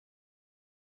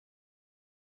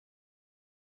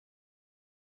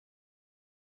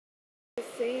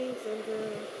things, and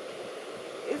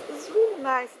it's really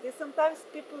nice. Sometimes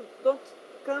people don't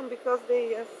come because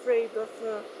they are afraid of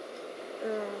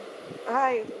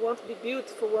I want to be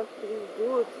beautiful, want to be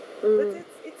good. But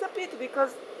it's a pity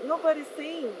because nobody's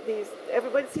seeing this.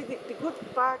 Everybody sees the good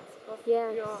parts of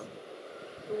your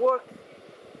work.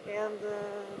 And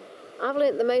I've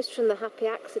learnt the most from the happy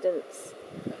accidents,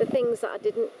 the things that I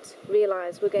didn't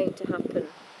realise were going to happen.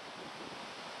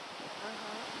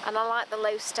 And I like the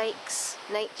low stakes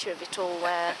nature of it all,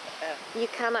 where you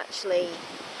can actually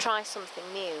try something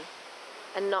new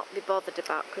and not be bothered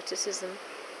about criticism.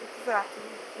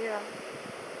 Exactly, yeah.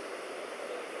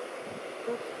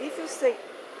 But if you say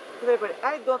to everybody,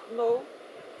 I don't know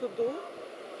to do,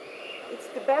 it's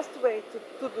the best way to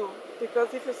do.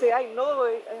 Because if you say, I know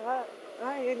it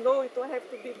don't have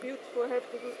to be beautiful, I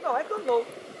have to do. No, I don't know.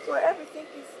 So everything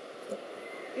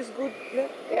is good.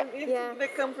 And if they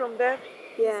come from that,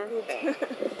 it's good.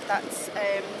 That's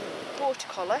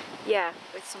watercolour. Yeah.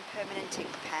 With some permanent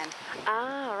ink pen.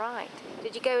 Ah, right.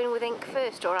 Did you go in with ink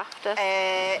first or after?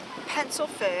 Pencil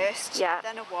first,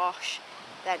 then a wash,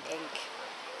 then ink.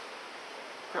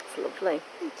 That's lovely.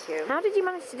 Thank you. How did you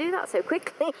manage to do that so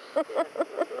quickly?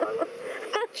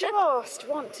 I just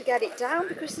want to get it down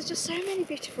because there's just so many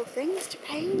beautiful things to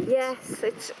paint. Yes,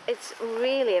 it's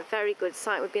really a very good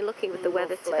site. We've been looking with the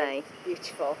weather today.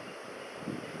 Beautiful.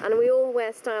 And we all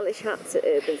wear stylish hats at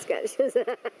Urban Sketches.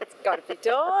 It's got to be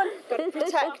done. Got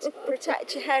to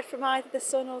protect your head from either the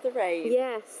sun or the rain.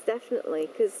 Yes, definitely.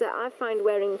 Because I find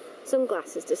wearing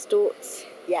sunglasses distorts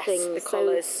things. The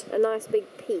colours. So a nice big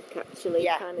peak actually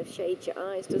kind of shades your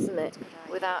eyes, doesn't it?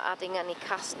 Without adding any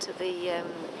cast to the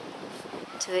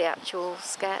actual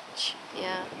sketch.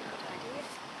 Yeah.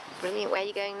 Brilliant. Where are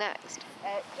you going next?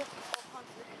 Just up onto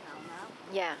the canal now.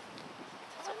 Yeah.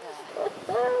 I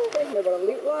don't know what I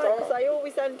look like because I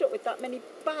always end up with that many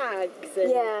bags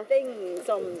and things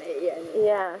on me. And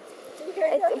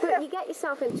but you get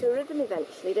yourself into a rhythm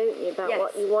eventually, don't you, about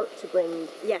what you want to bring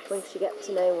once you get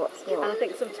to know what's what. And I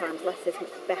think sometimes less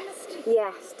isn't best.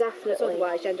 Yes, definitely. Because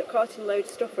otherwise you end up carting loads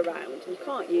of stuff around and you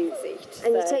can't use it.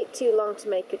 And you take too long to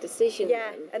make a decision.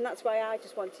 Yeah, and that's why I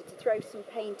just wanted to throw some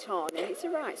paint on, and it's a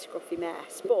right scruffy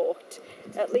mess, but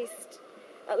at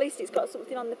least it's got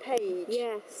something on the page.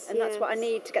 Yes. And that's what I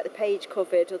need to get the page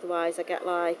covered, otherwise I get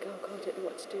like, oh God, I don't know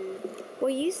what to do. Well,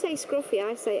 you say scruffy,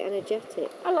 I say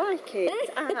energetic. I like it.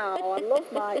 Ow, I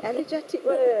love my energetic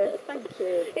word. Thank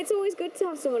you. It's always good to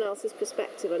have someone else's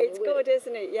perspective on your work. It's good,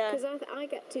 isn't it? Yeah. Because I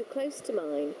get too close to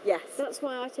mine. Yes. That's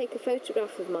why I take a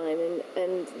photograph of mine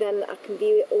and then I can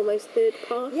view it almost third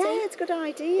party. Yeah, it's a good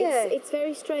idea. It's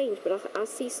very strange, but I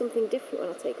see something different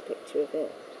when I take a picture of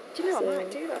it. Do you know, I might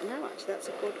do that now, actually. That's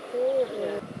a good call.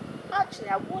 Yeah. Actually,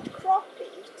 I would crop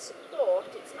it,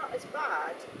 but it's not as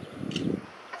bad as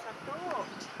I thought.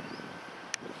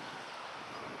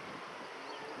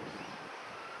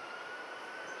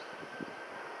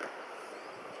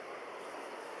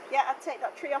 Yeah, I'd take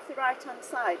that tree off the right-hand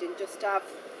side and just have...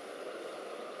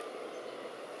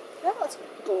 Well, that's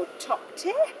a good top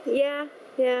tip. Yeah,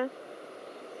 yeah.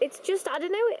 It's just, I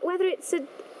don't know whether it's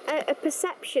a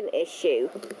perception issue,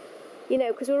 you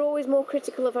know, because we're always more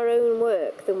critical of our own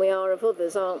work than we are of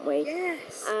others, aren't we?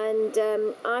 Yes. And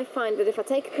I find that if I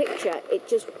take a picture, it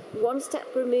just one step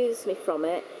removes me from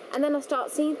it, and then I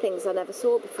start seeing things I never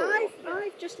saw before.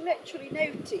 I've just literally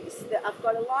noticed that I've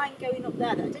got a line going up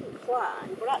there that I didn't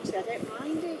plan, but actually I don't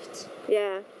mind it.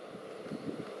 Yeah.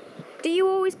 Do you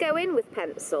always go in with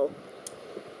pencil?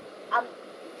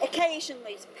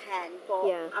 Occasionally it's pen, but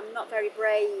I'm not very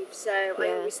brave, so I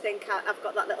always think I've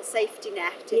got that little safety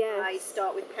net if I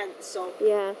start with pencil.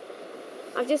 Yeah.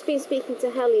 I've just been speaking to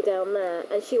Helly down there,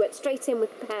 and she went straight in with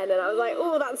pen, and I was like,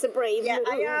 oh, that's a brave move.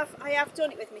 I have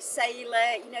done it with my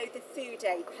Sailor, you know, the Food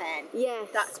Day pen. Yes.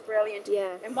 That's brilliant.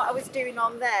 Yeah. And what I was doing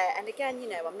on there, and again, you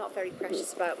know, I'm not very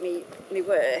precious about me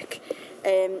work,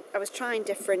 I was trying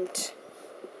different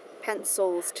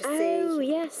pencils to see. Oh,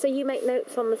 yes, so you make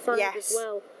notes on the side as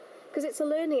well. Because it's a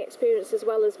learning experience as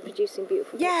well as producing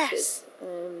beautiful pictures.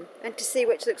 And to see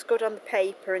which looks good on the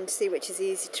paper and to see which is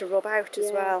easy to rub out as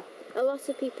well. A lot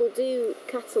of people do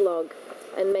catalogue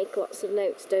and make lots of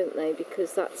notes, don't they?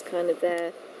 Because that's kind of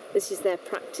this is their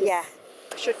practice. Yeah,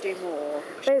 I should do more.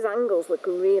 Those angles look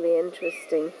really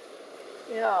interesting.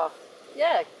 Yeah,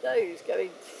 yeah, those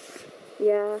going...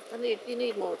 Yeah. You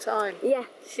need more time. Yeah,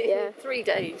 yeah. 3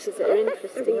 days. Because they're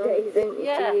interesting, 3 days, don't you,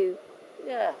 to you?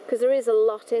 Yeah. Because there is a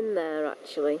lot in there,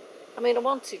 actually. I mean, I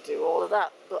wanted to do all of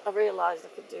that, but I realised I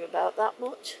could do about that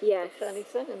much, if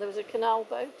anything. And there was a canal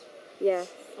boat. Yeah.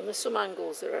 And there's some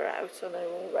angles that are out, I know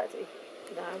already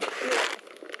now.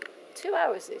 2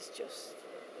 hours is just...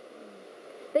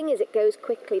 thing is, it goes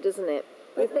quickly, doesn't it?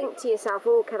 You think to yourself,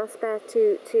 oh, can I spare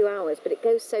two hours? But it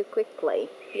goes so quickly.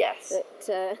 Yes.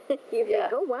 That you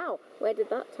think, oh wow, where did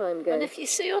that time go? And if you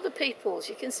see other people's,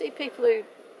 you can see people who,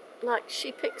 like,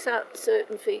 she picks out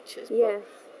certain features, yes.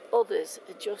 but others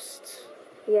are just...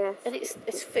 Yes. And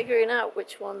it's figuring out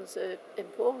which ones are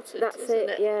important, That's isn't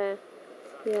it? Yeah.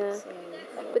 Yeah. So,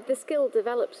 but the skill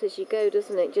develops as you go,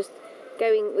 doesn't it? Just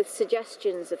going with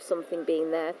suggestions of something being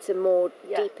there to more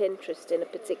deep interest in a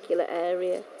particular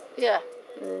area. Yeah.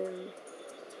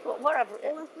 But whatever.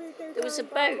 There was a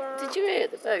boat. Did you hear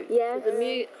the boat? Yeah. With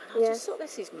the I just thought,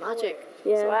 this is magic.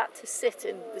 Yeah. So I had to sit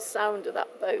in the sound of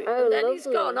that boat. Oh, and then lovely. he's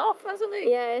gone off, hasn't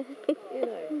he? Yeah. You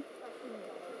know.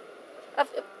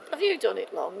 Have you done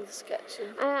it long, the sketching?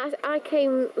 I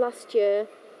came last year,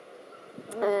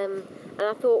 and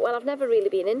I thought, well, I've never really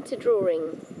been into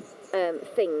drawing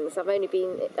things. I only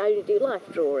do life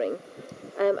drawing,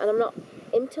 and I'm not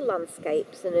into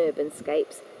landscapes and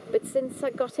urbanscapes. But since I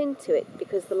got into it,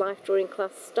 because the life drawing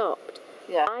class stopped,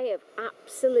 I have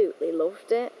absolutely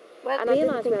loved it. Well, and I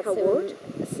didn't think I would.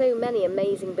 So many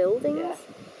amazing buildings.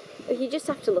 Yeah. You just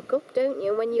have to look up, don't you?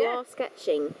 And when you are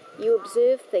sketching, you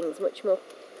observe things much more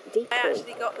deeply. I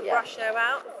actually got the brush now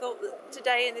out. I thought that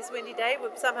today, in this windy day,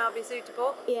 would somehow be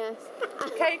suitable. Yes.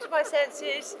 Came to my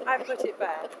senses, I put it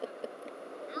back.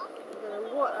 I don't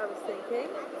know what I was thinking.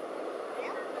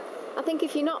 I think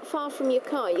if you're not far from your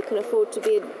car, you can afford to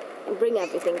bring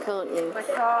everything, can't you? My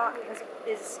car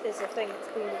is a thing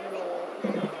to be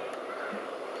ignored.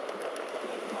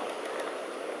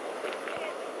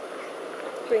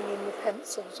 Bring in your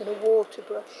pencils and a water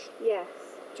brush. Yes.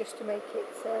 Just to make it...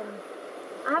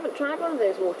 I haven't tried one of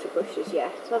those water brushes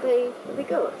yet. Are they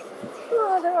good?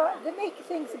 Well, they make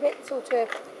things a bit sort of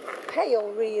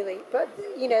pale, really. But,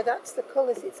 you know, that's the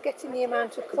colours. It's getting the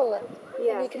amount of colour.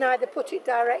 Yeah. And you can either put it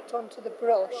direct onto the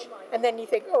brush and then you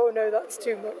think, oh, no, that's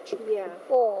too much. Yeah.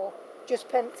 Or just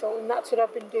pencil. And that's what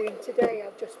I've been doing today.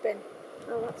 I've just been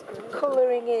that's good.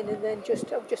 colouring in and then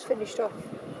I've just finished off.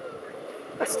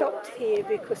 I stopped here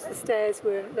because the stairs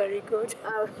weren't very good.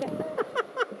 Oh,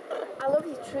 I love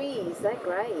your trees, they're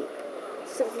great.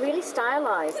 So really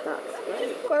stylised, that's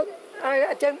great. Well,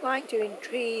 I don't like doing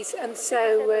trees, and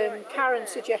so Karen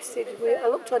suggested, I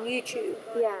looked on YouTube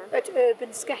at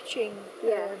urban sketching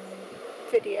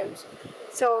videos.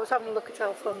 So I was having a look at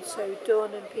Alfonso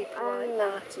Dunn and people like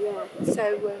that. Yeah.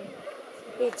 So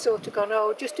he'd sort of gone,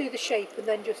 oh, just do the shape and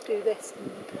then just do this.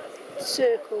 And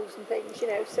circles and things, you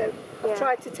know, so I've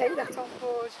tried to take that on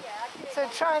board. So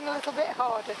trying a little bit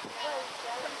harder.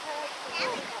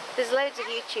 There's loads of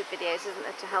YouTube videos, isn't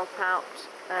there, to help out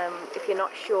if you're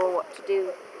not sure what to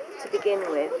do to begin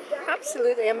with.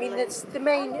 Absolutely. I mean, it's the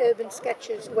main Urban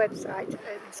Sketchers website,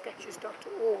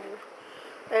 urbansketchers.org,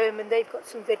 and they've got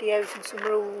some videos and some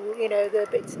rule, you know, the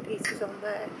bits and pieces on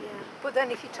there. Yeah. But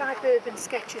then if you type Urban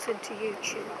Sketchers into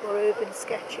YouTube or Urban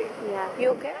Sketching,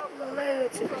 you'll get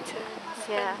loads of returns.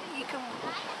 Yeah. And you can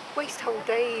waste whole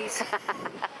days.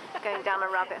 Going down a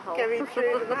rabbit hole. Going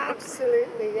through them,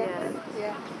 absolutely,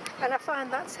 yeah. And I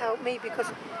find that's helped me because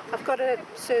I've got a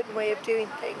certain way of doing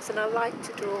things and I like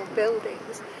to draw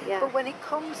buildings. Yeah. But when it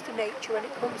comes to nature, when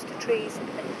it comes to trees and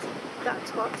things,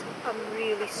 that's what I'm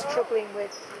really struggling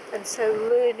with. And so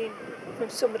learning from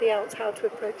somebody else how to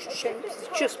approach the shapes has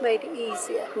just made it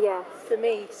easier for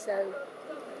me. So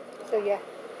yeah,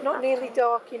 not nearly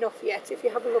dark enough yet if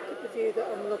you have a look at the view that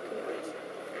I'm looking at.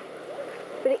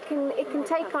 But it can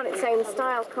take on its own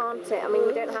style, can't it? I mean,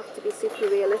 you don't have to be super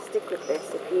realistic with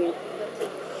this. If you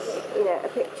know, a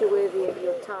picture worthy of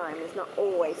your time is not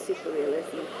always super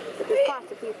realism. But there's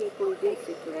quite a few people who do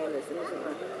super realism, isn't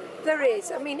there? There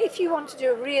is. I mean, if you want to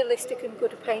do a realistic and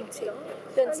good painting,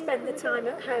 then spend the time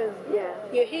at home. Yeah.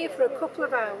 You're here for a couple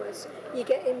of hours, you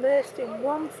get immersed in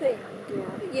one thing,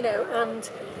 you know, and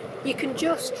you can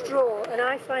just draw. And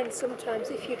I find sometimes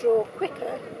if you draw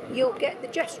quicker, you'll get the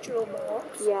gestural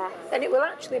marks, and it will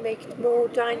actually make it more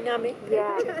dynamic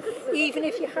picture. Even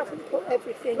if you haven't put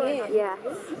everything in,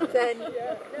 then,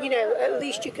 you know, at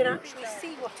least you can actually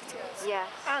see what it is. Yes.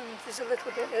 And there's a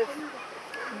little bit of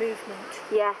movement.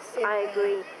 Yes, I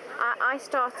agree. I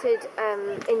started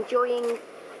enjoying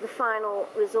the final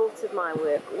result of my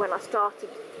work when I started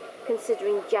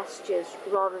considering gestures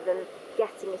rather than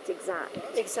getting it exact.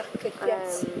 Exactly,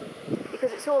 yes.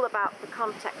 Because it's all about the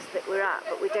context that we're at,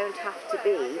 but we don't have to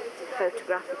be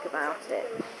photographic about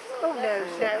it. Oh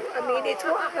no. I mean, it's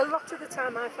what a lot of the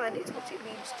time I find it's what it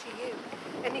means to you.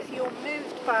 And if you're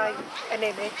moved by an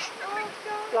image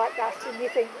like that and you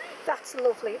think, that's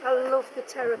lovely, I love the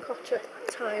terracotta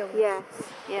tiles. Yes,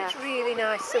 yeah. It's really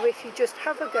nice. So if you just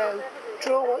have a go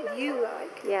draw what you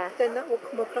like, then that will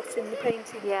come across in the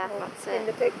painting or that's in it.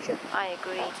 the picture. I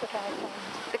agree. That's what I find.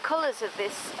 The colours of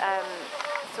this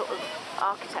sort of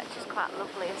architecture is quite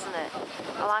lovely, isn't it?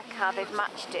 I like how they've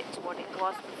matched it to what it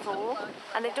was before,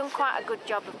 and they've done quite a good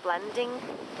job of blending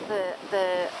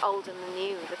the old and the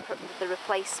new, the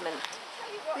replacement.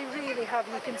 They really have.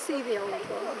 You can see the old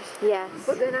ones. Yes.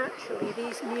 But then actually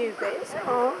these new bits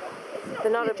are...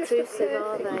 They're not obtrusive,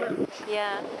 are they? Match.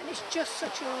 Yeah. And it's just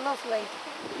such a lovely,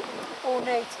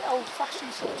 ornate,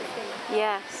 old-fashioned sort of thing.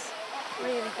 Yes.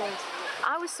 Really good.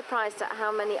 I was surprised at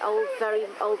how many very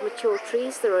old mature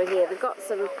trees there are here. They've got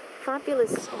some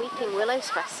fabulous weeping willow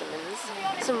specimens,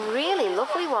 some really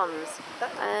lovely ones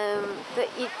that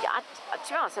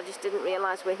to be honest, I just didn't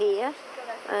realise were here.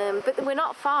 But we're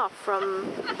not far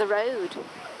from the road,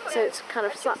 so it's kind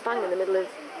of slap bang in the middle of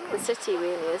the city,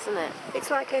 really, isn't it? It's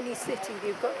like any city.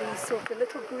 You've got these sort of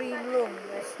little green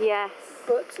lungs. Yes.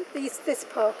 But this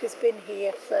park has been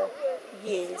here for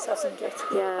years, hasn't it?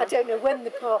 Yeah. I don't know when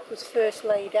the park was first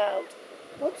laid out,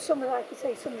 but like you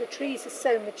say, some of the trees are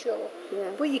so mature.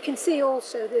 Yeah. But you can see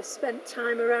also they've spent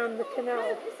time around the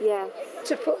canal. Yeah.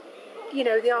 To put,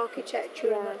 the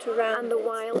architecture and that around and the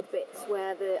wild bits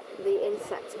where the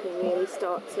insects can really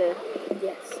start to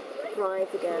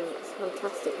thrive again. It's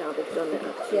fantastic how they've done it,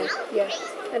 actually. Yeah.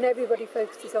 And everybody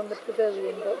focuses on the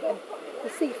pavilion, but then you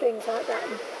see things like that.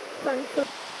 And thankfully.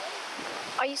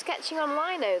 Are you sketching on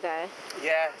lino there?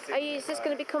 Yeah. Is this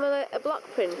going to become a block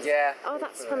print? Yeah. Oh,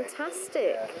 that's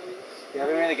fantastic. Yeah, I've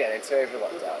been really getting into it over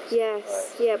lockdown.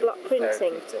 Yes, block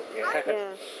printing.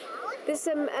 Yeah. There's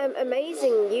some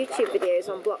amazing YouTube videos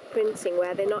on block printing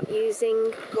where they're not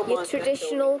using your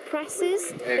traditional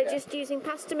presses. They're just using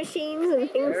pasta machines and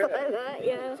things like that.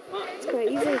 Yeah, it's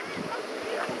crazy.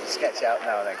 Sketch out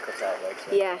now and then cut out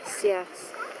later. Yes. Yeah.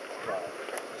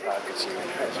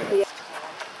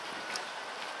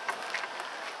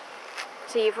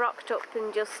 So you've rocked up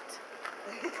and just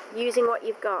using what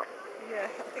you've got. Yeah, I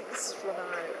think this is run out.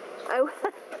 Oh,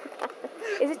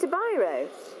 is it a biro?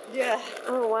 Yeah.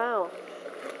 Oh wow.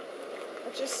 I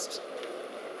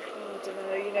don't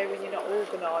know, when you're not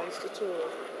organised at all.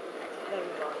 Never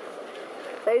mind.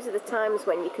 Those are the times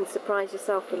when you can surprise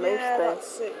yourself the most, though. Yeah,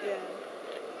 that's it, yeah.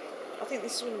 I think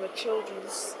this is one of my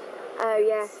children's. Oh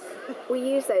yes. We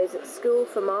use those at school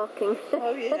for marking.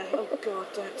 Oh yeah. Oh God,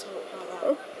 don't talk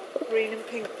about that. Green and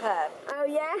pink pen. Oh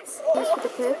yes. Just for the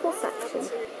purple section.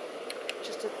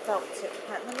 Just a felt tip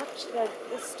pen. And actually,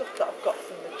 there's stuff that I've got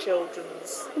from the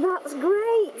children's. That's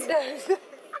great. No.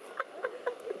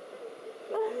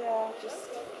 Yeah,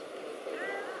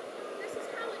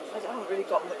 I haven't really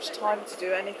got much time to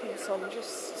do anything, so I'm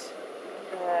just,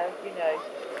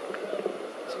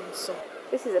 doing some.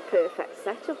 This is a perfect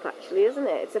setup, actually, isn't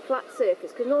it? It's a flat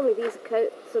surface, because normally these are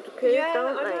sort of curved,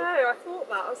 aren't they? Yeah, I know. I thought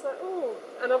that. I was like, oh.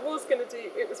 And I was going to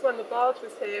do, it was when the barge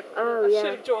was here. Oh, I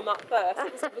should have drawn that first,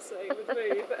 because obviously it would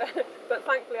move. But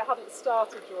thankfully I hadn't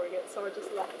started drawing it, so I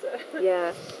just left it.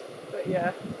 Yeah. But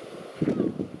yeah.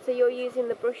 So you're using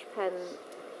the brush pen?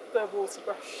 The water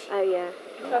brush. Oh yeah.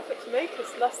 Perfect for me,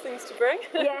 because less things to bring.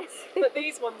 Yes. But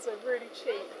these ones are really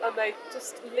cheap, and they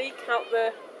just leak out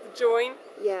the join.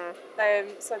 Yeah.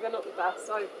 So they're not the best.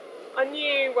 I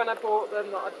knew when I bought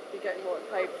them that I'd be getting what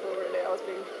I paid for, really. I was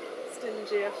being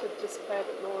stingy. I should just pay a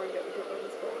bit more and get the good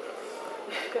ones, but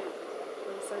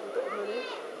and save a bit of money.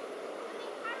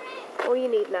 All you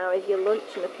need now is your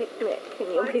lunch and a picnic, and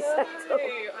you'll be settled.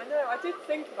 I know. I did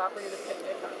think about bringing a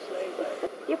picnic, actually, but...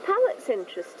 Your pallette's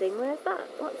interesting. Where's that?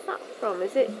 What's that from?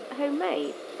 Is it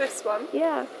homemade? This one?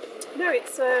 Yeah. No,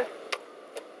 it's is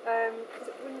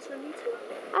it Windsor and Newton?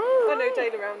 Oh, no,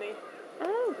 Dale Rowney.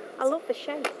 Oh, I love the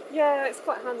shape. Yeah, it's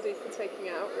quite handy for taking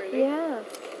out, really. Yeah.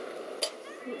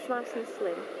 It's nice and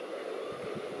slim.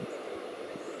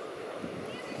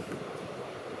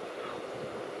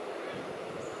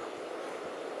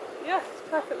 Yeah, it's a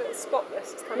perfect little spot,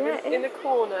 this. It's kind of in the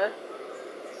corner.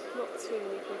 Not too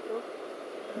many people.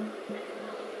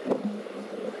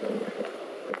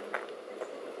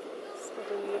 Just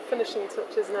adding the finishing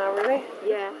touches now, really.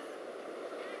 Yeah.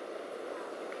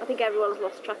 I think everyone's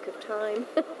lost track of time.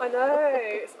 I know,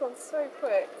 it's gone so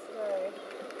quick today.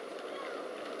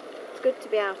 It's good to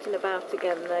be out and about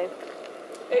again, though.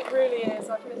 It really is.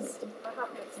 I have missed that.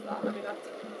 I mean,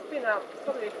 I've been out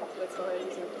probably a couple of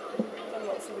times and done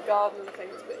lots of the garden and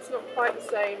things, but it's not quite the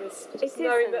same as just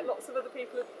knowing that lots of other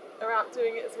people are out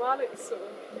doing it as well. It's sort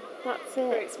of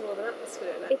creates more of an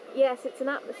atmosphere. Yes, it's an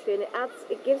atmosphere, and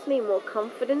it gives me more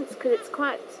confidence, because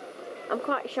I'm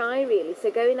quite shy, really,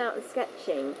 so going out and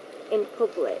sketching in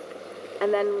public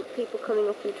and then people coming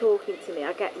up and talking to me,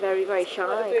 I get very, very shy.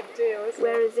 Quite a big deal, isn't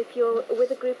Whereas if you're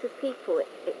with a group of people,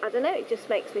 I don't know, it just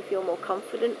makes me feel more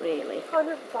confident, really. It kind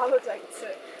of validates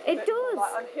it. It does.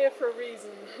 Like, I'm here for a reason.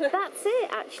 That's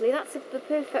it, actually. That's the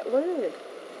perfect word.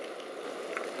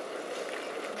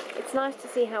 It's nice to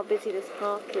see how busy this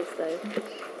park is, though.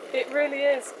 It really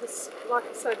is, because, like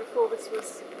I said before, this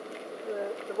was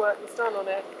the work was done on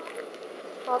it.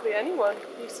 Hardly anyone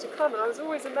used to come, and I was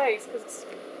always amazed because it's,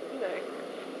 you know,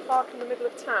 a park in the middle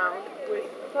of town with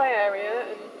a play area,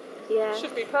 and it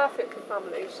should be perfect for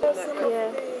families, shouldn't it?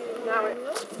 But now it.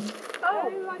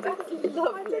 Oh, that's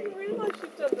lovely. I didn't realise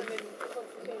you'd done them in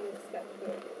Constantinian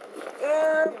sketchbook.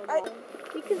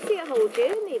 You can see a whole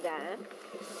journey there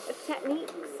of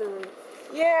techniques and.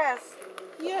 Yes,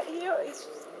 here is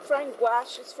Frank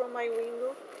gouache is from my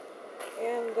window,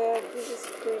 and this is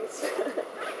Chris.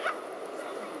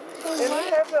 And we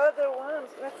have other ones.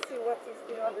 Let's see what is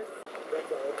the other.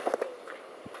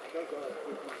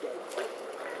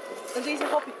 And these are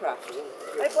hobbycraft?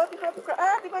 I bought the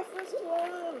hobbycraft. My first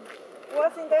one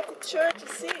was in that church, you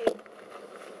see?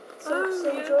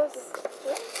 St. Joseph.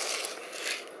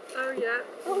 Oh yeah.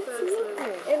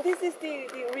 And this is the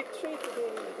retreat.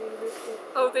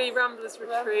 Oh, the Ramblers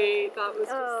retreat. That was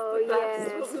just the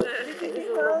best, wasn't it? This is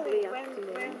lovely when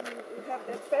we have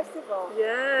that festival.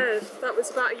 Yes, that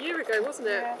was about a year ago, wasn't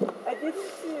it? Yeah. I didn't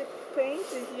see it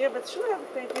painted here, but sure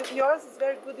have painted. Yours is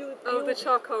very good. The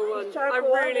charcoal one. I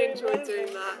really enjoyed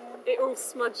doing that. It all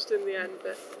smudged in the end,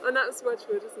 and that was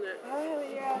Wedgwood, isn't it? Oh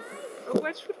yes. Oh,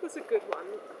 Wedgwood was a good one.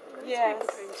 Yes.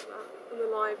 People came to that. And the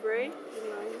library.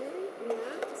 Yeah.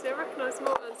 So I recognise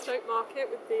Morton Stoke Market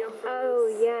with the umbrellas. Oh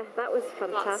yeah, that was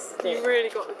fantastic. You really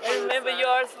got the colours. I remember there.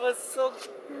 yours was so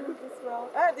good as well.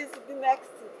 This is the next.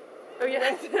 Oh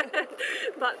yeah.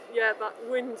 that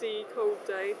windy, cold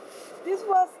day. This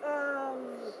was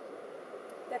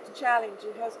that challenge.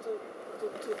 You have to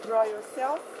draw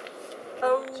yourself.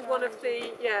 Oh, one of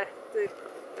the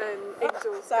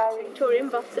indoor sorry. Touring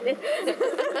botany.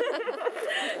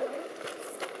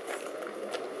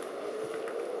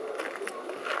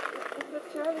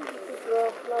 Challenge to draw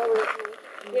flowers.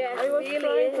 Yeah, I was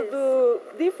trying to do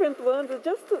different ones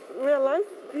just to realize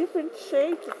different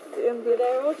shapes. And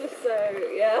they're all just so,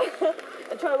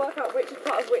 and try to work out which is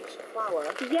part of which flower.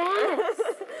 Yes!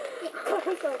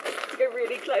 To go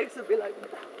really close and be like,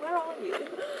 where are you?